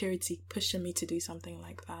insecurity pushing me to do something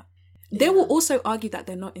like that. They will also argue that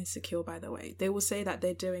they're not insecure, by the way. They will say that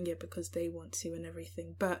they're doing it because they want to and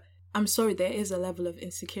everything. But I'm sorry, there is a level of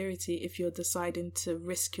insecurity if you're deciding to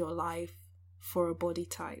risk your life for a body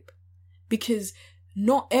type. Because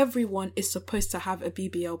not everyone is supposed to have a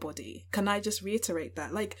BBL body. Can I just reiterate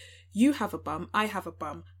that? Like, you have a bum, I have a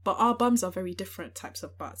bum, but our bums are very different types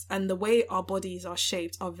of butts. And the way our bodies are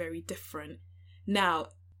shaped are very different. Now,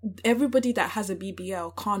 everybody that has a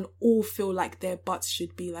BBL can't all feel like their butts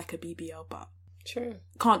should be like a BBL butt. True.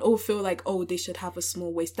 Can't all feel like, oh, they should have a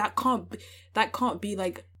small waist. That can't be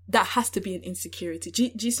like, that has to be an insecurity.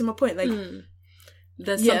 Do you see my point? Like,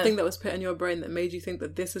 there's something that was put in your brain that made you think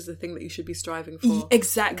that this is the thing that you should be striving for.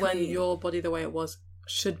 Exactly. When your body the way it was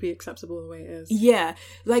should be acceptable the way it is. Yeah.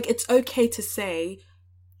 Like, it's okay to say,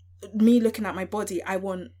 me looking at my body, I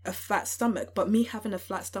want a flat stomach, but me having a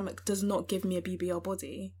flat stomach does not give me a BBL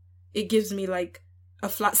body. It gives me like a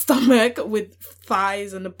flat stomach with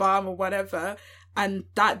thighs and a bum or whatever, and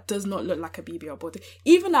that does not look like a BBL body.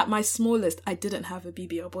 Even at my smallest, I didn't have a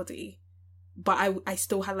BBL body, but I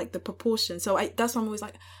still had like the proportion. So that's why I'm always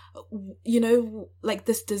like, like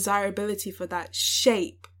this desirability for that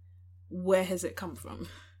shape, where has it come from?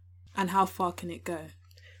 And how far can it go?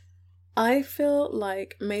 I feel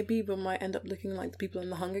like maybe we might end up looking like the people in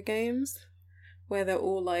the Hunger Games, where they're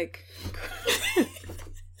all like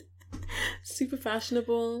super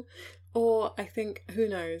fashionable. Or I think, who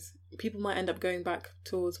knows, people might end up going back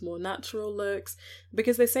towards more natural looks,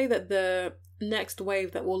 because they say that the next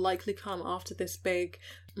wave that will likely come after this big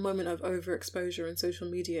moment of overexposure in social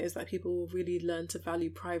media is that people will really learn to value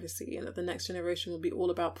privacy, and that the next generation will be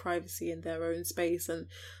all about privacy in their own space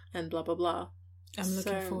and blah blah blah. I'm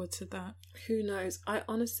looking forward to that. Who knows?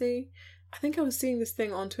 I think I was seeing this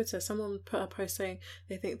thing on Twitter. Someone put a post saying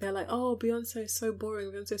they're like, oh, Beyonce is so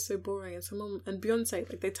boring. Beyonce is so boring. And Beyonce,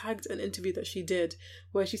 like, they tagged an interview that she did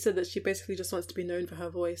where she said that she basically just wants to be known for her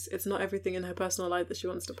voice. It's not everything in her personal life that she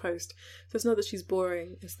wants to post. So it's not that she's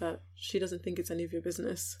boring. It's that she doesn't think it's any of your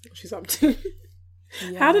business what she's up to.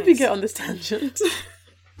 Yes. How did we get on this tangent?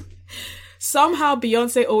 Somehow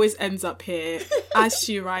Beyonce always ends up here, as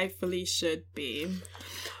she rightfully should be.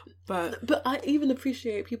 But I even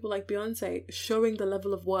appreciate people like Beyonce showing the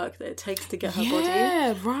level of work that it takes to get her body.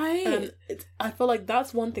 Yeah, right. And I feel like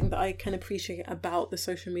that's one thing that I can appreciate about the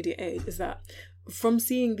social media age, is that from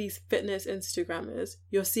seeing these fitness Instagrammers,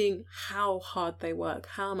 you're seeing how hard they work,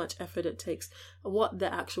 how much effort it takes, what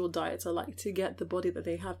their actual diets are like to get the body that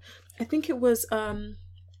they have. I think it was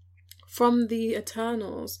from the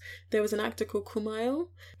Eternals, there was an actor called Kumail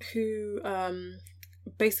who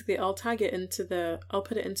basically I'll put it into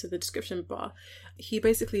the description bar. He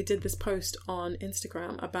basically did this post on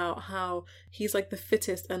Instagram about how he's like the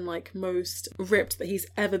fittest and like most ripped that he's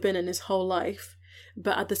ever been in his whole life,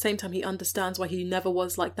 but at the same time he understands why he never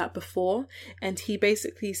was like that before. And he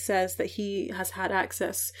basically says that he has had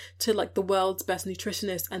access to like the world's best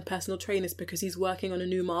nutritionists and personal trainers because he's working on a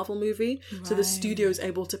new Marvel movie. Right. So the studio is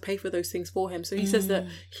able to pay for those things for him. So he says that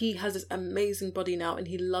he has this amazing body now and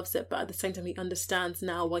he loves it, but at the same time he understands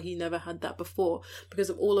now why he never had that before, because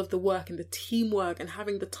of all of the work and the teamwork and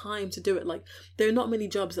having the time to do it. Like, there are not many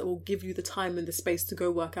jobs that will give you the time and the space to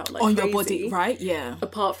go work out like on crazy, your body, right? Yeah.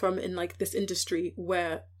 Apart from in like this industry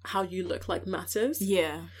where how you look like matters.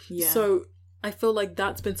 Yeah. So I feel like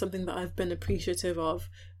that's been something that I've been appreciative of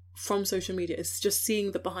from social media. It's just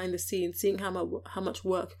seeing the behind the scenes, seeing how much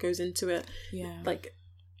work goes into it. Yeah. Like,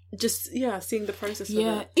 just seeing the process of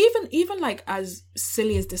it. Even like, as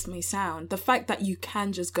silly as this may sound, the fact that you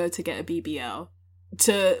can just go to get a BBL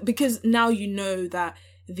because now you know that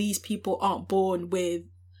these people aren't born with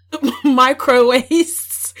micro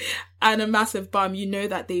waists and a massive bum. You know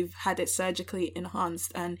that they've had it surgically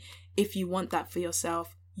enhanced, and if you want that for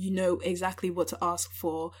yourself, you know exactly what to ask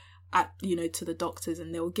for to the doctors,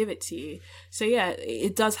 and they'll give it to you. So yeah,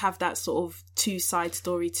 it does have that sort of two-side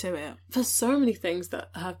story to it. There's so many things that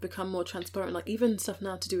have become more transparent, like even stuff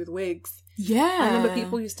now to do with wigs. Yeah. I remember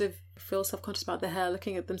people used to feel self-conscious about their hair,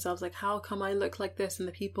 looking at themselves like, how come I look like this? And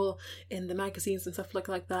the people in the magazines and stuff look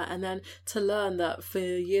like that. And then to learn that for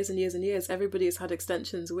years and years and years, everybody has had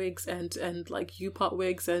extensions, wigs, and like U-part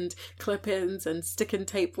wigs and clip-ins and stick and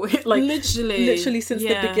tape wigs. Like literally since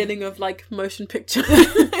the beginning of like motion picture.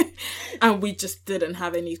 And we just didn't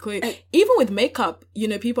have any clue. Even with makeup,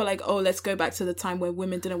 people are like, oh, let's go back to the time where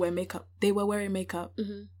women didn't wear makeup. They were wearing makeup.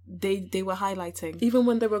 Mm-hmm. They were highlighting. Even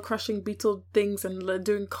when they were crushing beetle things and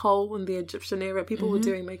doing coal in the Egyptian era, people were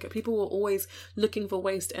doing makeup. People were always looking for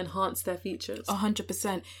ways to enhance their features.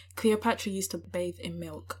 100%. Cleopatra used to bathe in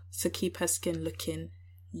milk to keep her skin looking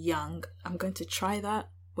young. I'm going to try that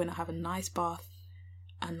when I have a nice bath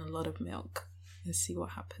and a lot of milk and see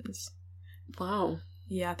what happens. Wow.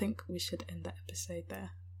 Yeah, I think we should end the episode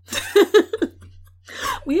there.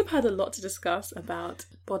 We have had a lot to discuss about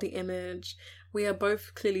body image. We are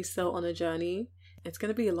both clearly still on a journey. It's going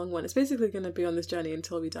to be a long one. It's basically going to be on this journey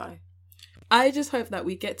until we die. I just hope that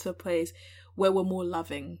we get to a place where we're more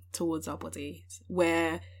loving towards our bodies,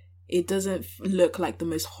 where it doesn't look like the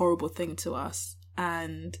most horrible thing to us.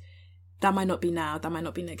 And that might not be now, that might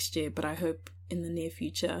not be next year, but I hope in the near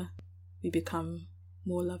future we become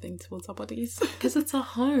more loving towards our bodies. Because it's our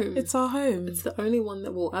home. It's our home. It's the only one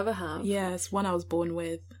that we'll ever have. Yeah, it's one I was born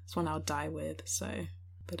with. It's one I'll die with. So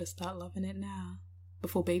better start loving it now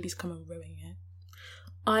before babies come and ruin it.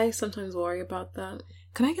 I sometimes worry about that.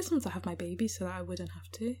 Can I get someone to have my baby so that I wouldn't have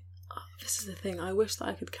to? Oh, this is the thing. I wish that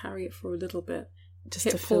I could carry it for a little bit. Just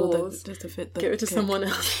to fit the give it to someone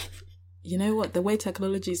else. You know what? The way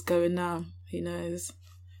technology is going now, who knows?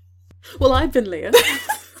 Well, I've been Leah.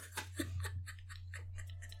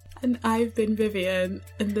 And I've been Vivian,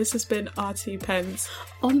 and this has been Our Two Pence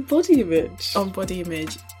on body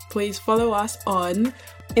image. Please follow us on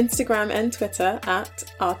Instagram and Twitter at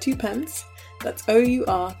Our Two Pence. That's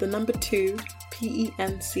OUR, the number 2,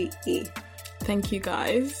 PENCE. Thank you,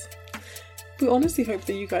 guys. We honestly hope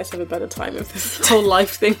that you guys have a better time with this whole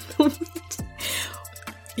life thing.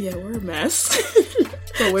 Yeah, we're a mess.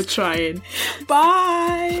 But we're trying.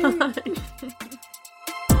 Bye! Bye.